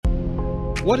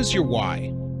What is your why?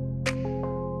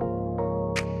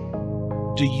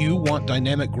 Do you want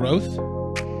dynamic growth?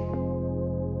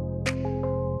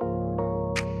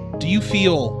 Do you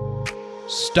feel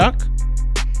stuck?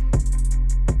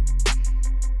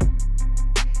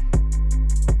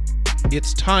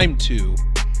 It's time to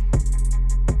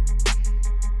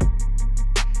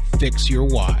fix your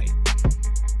why.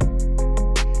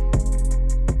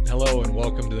 Hello and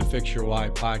welcome to the Fix Your Why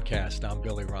podcast. I'm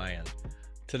Billy Ryan.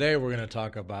 Today we're going to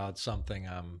talk about something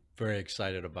I'm very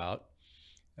excited about,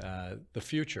 the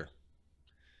future.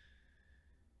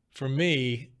 For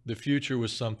me, the future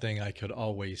was something I could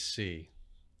always see,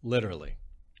 literally.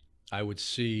 I would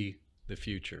see the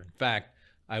future. In fact,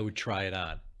 I would try it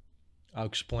on. I'll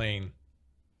explain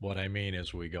what I mean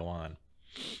as we go on.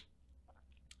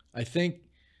 I think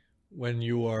when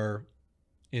you are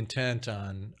intent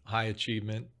on high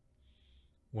achievement,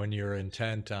 when you're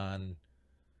intent on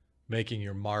making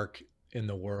your mark in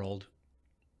the world,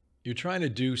 you're trying to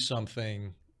do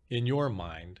something in your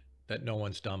mind that no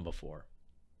one's done before.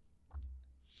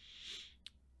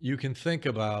 You can think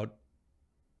about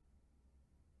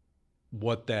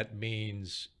what that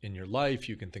means in your life.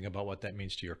 You can think about what that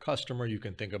means to your customer. You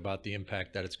can think about the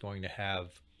impact that it's going to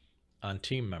have on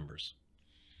team members.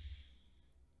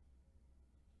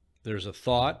 There's a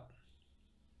thought,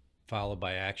 followed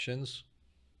by actions,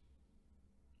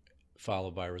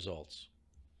 followed by results.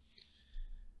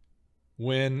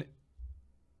 When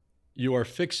you are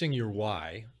fixing your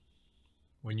why,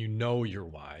 when you know your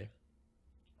why,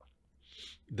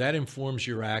 that informs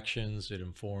your actions, it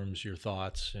informs your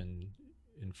thoughts, and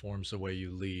informs the way you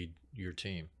lead your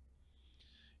team.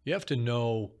 You have to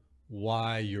know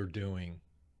why you're doing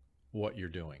what you're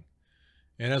doing.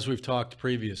 And as we've talked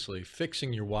previously,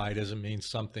 fixing your why doesn't mean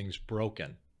something's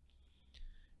broken.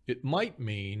 It might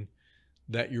mean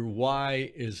that your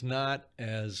why is not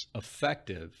as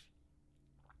effective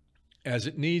as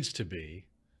it needs to be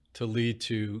to lead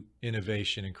to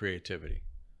innovation and creativity.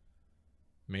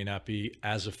 It may not be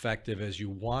as effective as you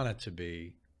want it to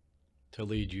be to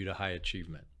lead you to high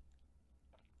achievement.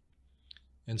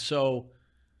 And so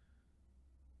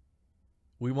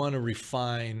we want to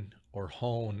refine or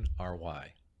hone our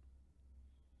why.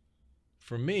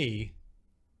 For me,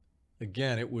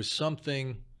 again, it was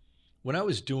something. When I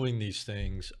was doing these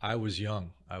things, I was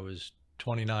young. I was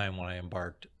 29 when I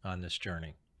embarked on this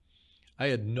journey. I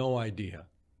had no idea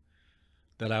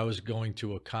that I was going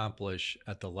to accomplish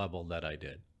at the level that I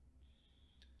did.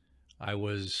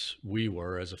 We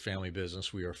were, as a family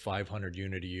business, we were a 500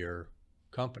 unit a year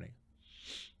company.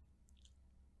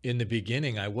 In the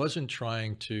beginning, I wasn't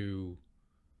trying to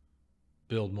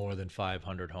build more than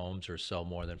 500 homes or sell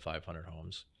more than 500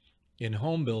 homes. In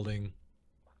home building,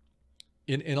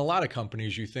 in a lot of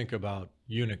companies, you think about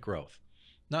unit growth,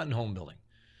 not in home building.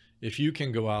 If you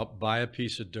can go out, buy a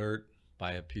piece of dirt,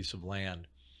 buy a piece of land,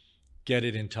 get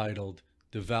it entitled,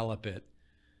 develop it,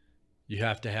 you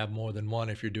have to have more than one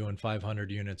if you're doing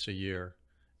 500 units a year.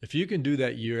 If you can do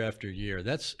that year after year,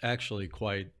 that's actually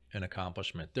quite an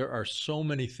accomplishment. There are so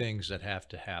many things that have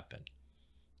to happen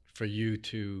for you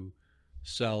to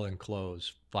sell and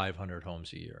close 500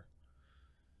 homes a year.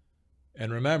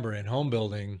 And remember, in home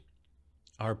building,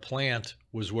 our plant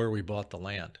was where we bought the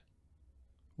land.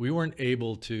 We weren't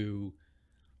able to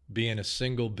be in a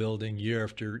single building year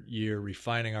after year,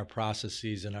 refining our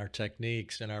processes and our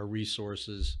techniques and our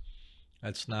resources.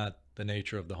 That's not the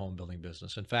nature of the home building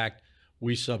business. In fact,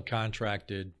 we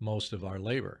subcontracted most of our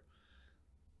labor.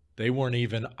 They weren't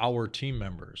even our team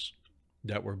members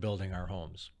that were building our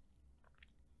homes.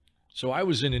 So I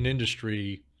was in an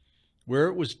industry where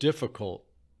it was difficult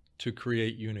to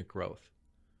create unit growth.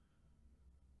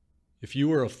 If you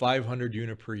were a 500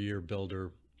 unit per year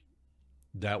builder,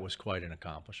 that was quite an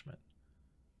accomplishment.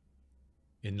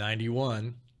 In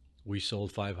 91, we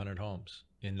sold 500 homes.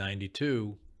 In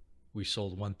 92, we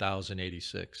sold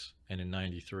 1,086. And in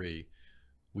 93,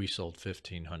 we sold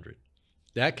 1,500.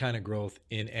 That kind of growth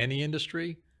in any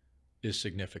industry is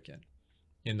significant.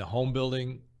 In the home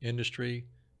building industry,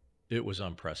 it was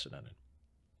unprecedented.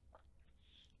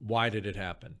 Why did it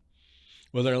happen?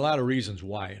 Well, there are a lot of reasons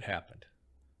why it happened.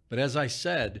 But as I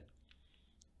said,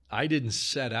 I didn't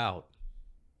set out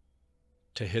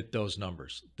to hit those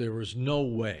numbers. There was no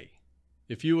way.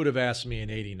 If you would have asked me in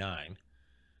 89,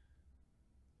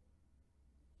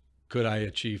 could I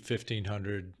achieve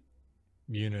 1,500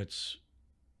 units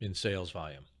in sales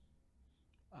volume?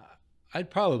 I'd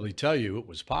probably tell you it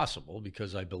was possible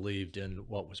because I believed in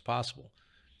what was possible.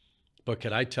 But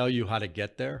could I tell you how to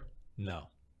get there? No.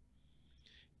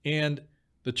 And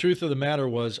the truth of the matter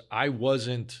was I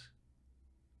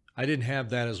didn't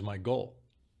have that as my goal.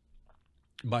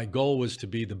 My goal was to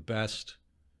be the best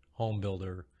home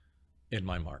builder in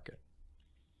my market.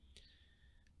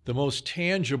 The most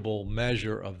tangible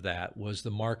measure of that was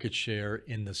the market share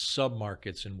in the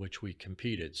submarkets in which we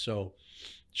competed. So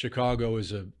Chicago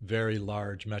is a very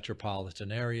large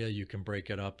metropolitan area. You can break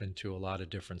it up into a lot of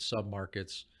different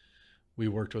submarkets. We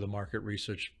worked with a market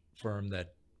research firm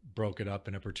that broke it up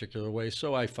in a particular way,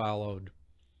 so I followed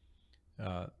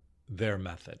their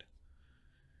method.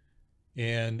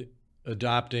 And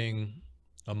adopting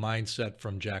a mindset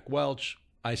from Jack Welch,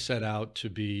 I set out to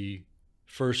be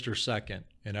first or second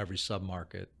in every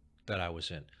submarket that I was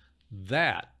in.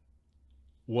 That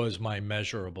was my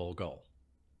measurable goal.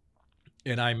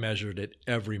 And I measured it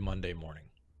every Monday morning.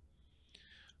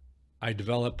 I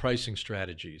developed pricing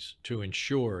strategies to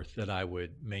ensure that I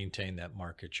would maintain that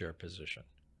market share position.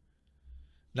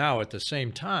 Now, at the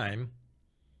same time,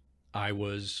 I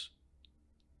was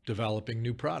developing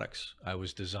new products. I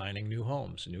was designing new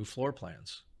homes, new floor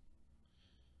plans.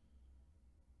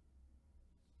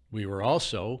 We were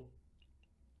also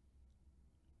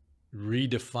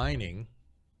redefining,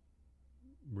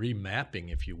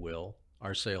 remapping, if you will,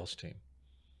 our sales team.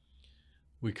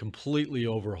 We completely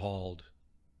overhauled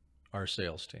our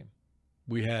sales team.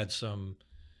 We had some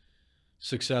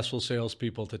successful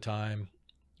salespeople at the time.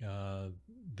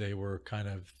 They were kind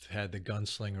of had the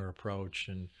gunslinger approach,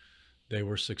 and they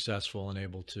were successful and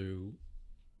able to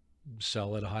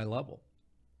sell at a high level.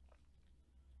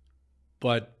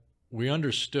 But we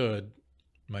understood,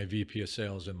 my VP of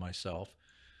sales and myself,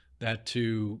 that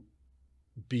to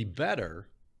be better,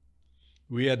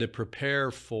 we had to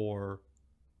prepare for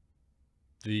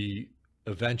the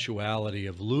eventuality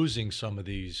of losing some of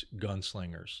these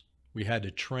gunslingers. We had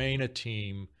to train a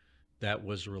team that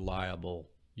was reliable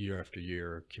year after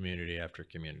year, community after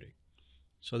community.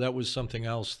 So that was something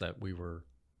else that we were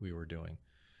doing.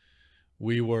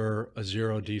 We were a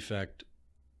zero defect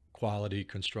quality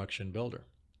construction builder.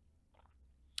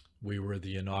 We were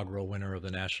the inaugural winner of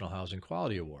the National Housing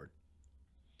Quality Award.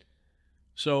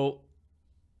 So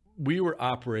we were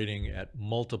operating at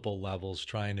multiple levels,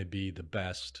 trying to be the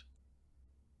best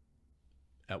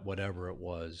at whatever it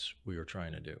was we were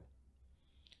trying to do.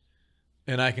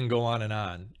 And I can go on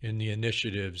in the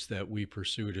initiatives that we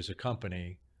pursued as a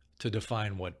company to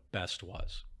define what best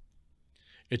was.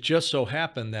 It just so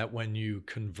happened that when you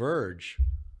converge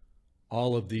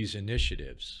all of these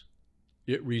initiatives,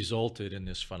 it resulted in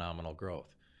this phenomenal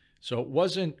growth. So it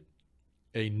wasn't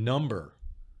a number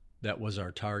that was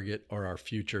our target or our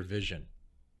future vision.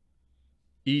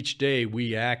 Each day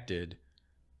we acted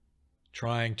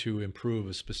trying to improve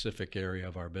a specific area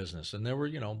of our business. And there were,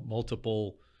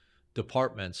 multiple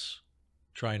departments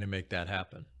trying to make that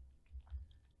happen.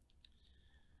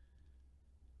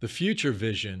 The future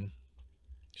vision,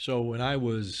 so when I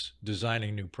was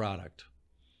designing new product,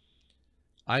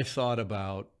 I thought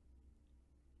about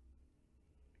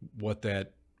what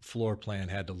that floor plan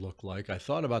had to look like. I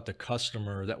thought about the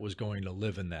customer that was going to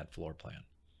live in that floor plan.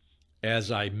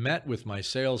 As I met with my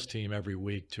sales team every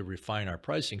week to refine our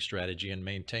pricing strategy and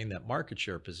maintain that market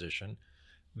share position,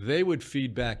 they would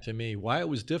feed back to me why it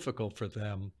was difficult for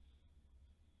them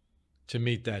to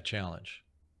meet that challenge.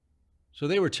 So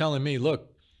they were telling me, look,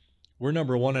 we're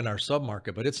number one in our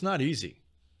submarket, but it's not easy.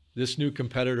 This new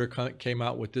competitor came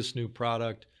out with this new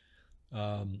product.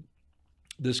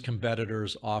 This competitor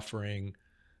is offering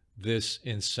this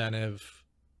incentive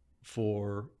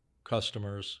for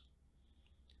customers.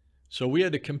 So we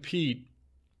had to compete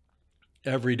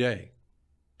every day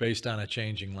based on a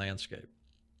changing landscape.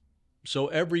 So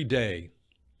every day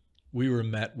we were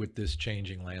met with this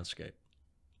changing landscape.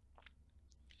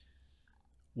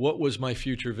 What was my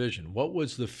future vision? What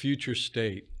was the future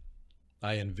state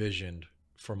I envisioned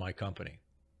for my company?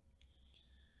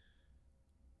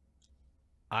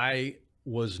 I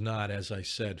was not, as I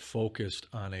said, focused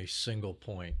on a single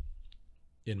point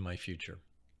in my future.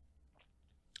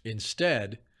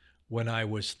 Instead, when I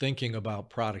was thinking about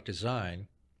product design,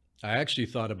 I actually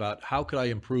thought about how could I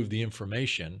improve the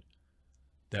information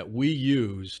that we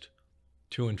used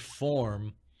to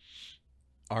inform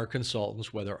our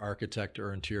consultants, whether architect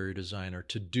or interior designer,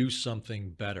 to do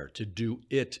something better, to do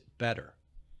it better.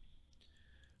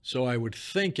 So I would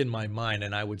think in my mind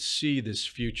and I would see this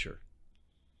future.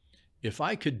 If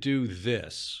I could do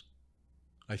this,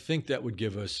 I think that would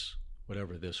give us,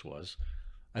 whatever this was,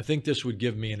 I think this would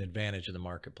give me an advantage in the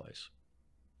marketplace.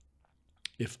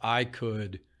 If I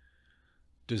could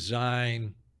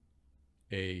design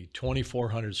a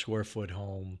 2,400 square foot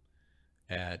home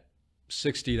at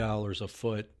 $60 a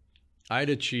foot, I'd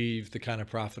achieve the kind of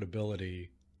profitability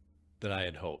that I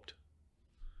had hoped.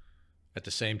 At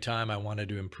the same time, I wanted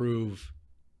to improve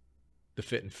the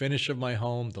fit and finish of my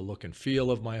home, the look and feel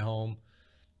of my home.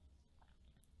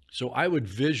 So I would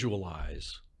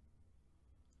visualize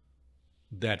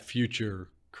that future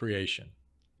creation,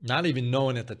 not even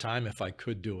knowing at the time if I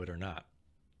could do it or not.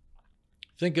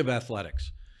 Think of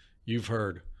athletics. You've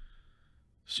heard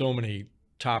so many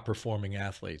top performing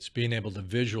athletes being able to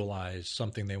visualize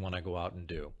something they want to go out and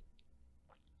do.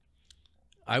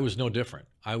 I was no different.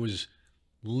 I was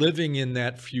living in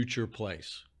that future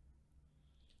place,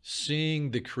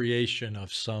 seeing the creation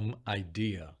of some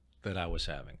idea that I was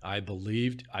having. I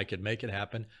believed I could make it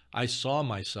happen. I saw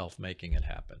myself making it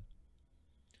happen.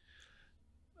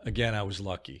 Again, I was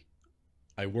lucky.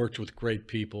 I worked with great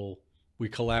people. We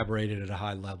collaborated at a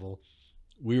high level.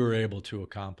 We were able to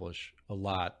accomplish a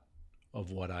lot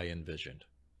of what I envisioned.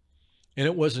 And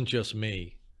it wasn't just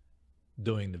me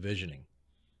doing the visioning.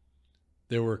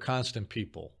 There were constant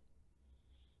people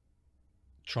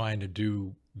trying to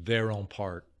do their own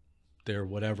part, their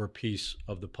whatever piece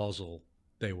of the puzzle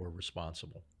they were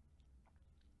responsible.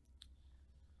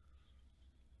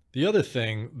 The other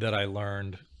thing that I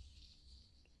learned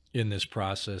in this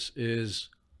process is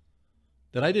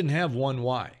that I didn't have one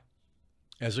why.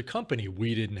 As a company,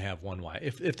 we didn't have one why.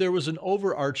 If there was an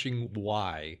overarching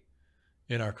why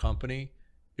in our company,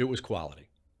 it was quality.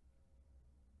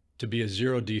 To be a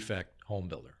zero defect home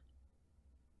builder.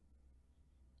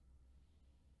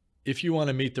 If you want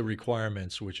to meet the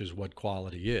requirements, which is what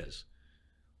quality is,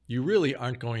 you really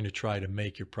aren't going to try to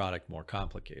make your product more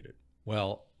complicated.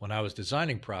 Well, when I was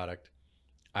designing product,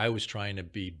 I was trying to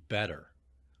be better.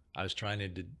 I was trying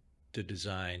to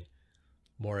design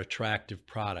more attractive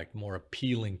product, more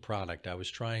appealing product. I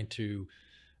was trying to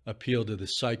appeal to the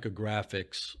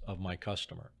psychographics of my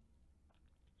customer.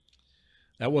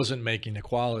 That wasn't making the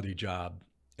quality job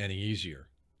any easier.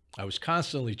 I was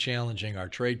constantly challenging our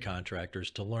trade contractors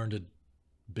to learn to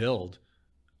build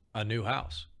a new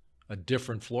house, a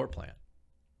different floor plan.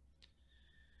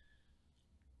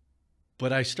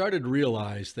 But I started to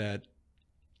realize that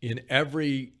in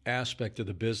every aspect of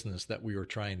the business that we were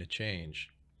trying to change,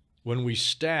 when we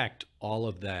stacked all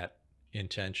of that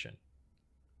intention,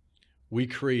 we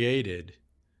created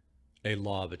a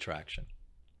law of attraction.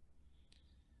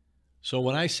 So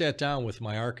when I sat down with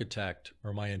my architect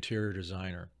or my interior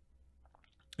designer,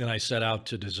 and I set out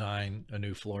to design a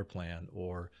new floor plan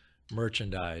or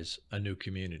merchandise a new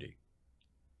community,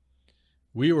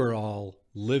 we were all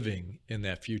living in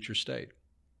that future state.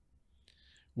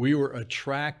 We were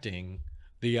attracting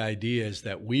the ideas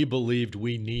that we believed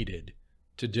we needed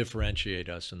to differentiate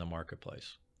us in the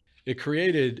marketplace. It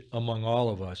created among all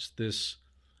of us this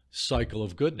cycle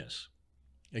of goodness.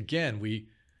 Again, we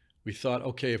thought,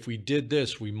 okay, if we did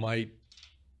this, we might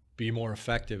be more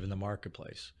effective in the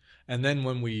marketplace. And then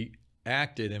when we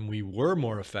acted and we were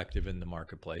more effective in the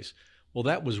marketplace, well,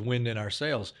 that was wind in our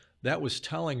sails. That was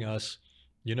telling us,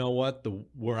 you know what,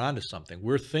 we're onto something.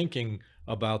 We're thinking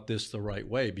about this the right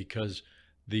way, because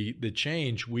the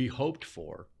change we hoped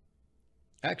for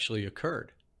actually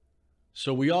occurred.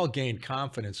 So we all gained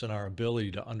confidence in our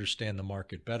ability to understand the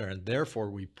market better, and therefore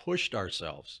we pushed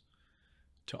ourselves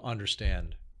to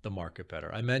understand the market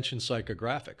better. I mentioned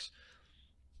psychographics.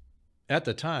 At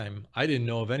the time, I didn't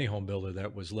know of any home builder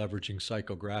that was leveraging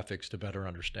psychographics to better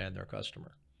understand their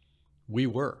customer. We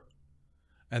were.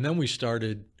 And then we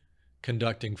started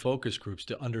conducting focus groups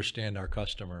to understand our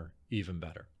customer even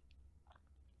better.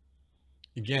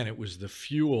 Again, it was the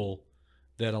fuel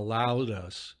that allowed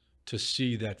us to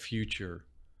see that future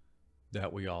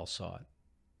that we all sought.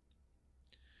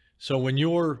 So when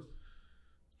you're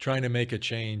trying to make a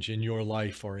change in your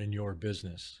life or in your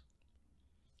business,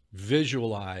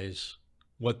 visualize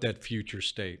what that future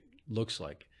state looks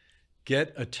like.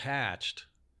 Get attached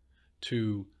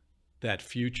to that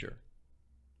future,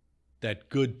 that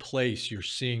good place you're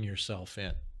seeing yourself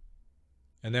in.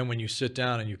 And then when you sit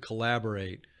down and you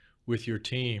collaborate with your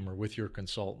team or with your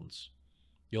consultants,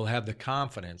 you'll have the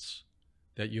confidence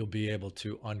that you'll be able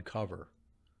to uncover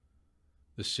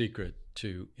the secret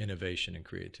to innovation and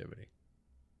creativity.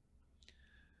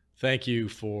 Thank you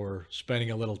for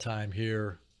spending a little time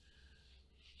here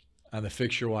on the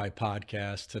Fix Your Why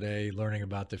podcast today, learning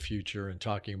about the future and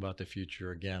talking about the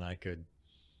future. Again, I could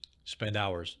spend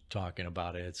hours talking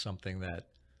about it. It's something that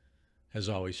has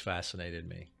always fascinated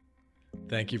me.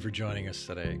 Thank you for joining us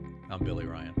today. I'm Billy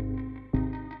Ryan.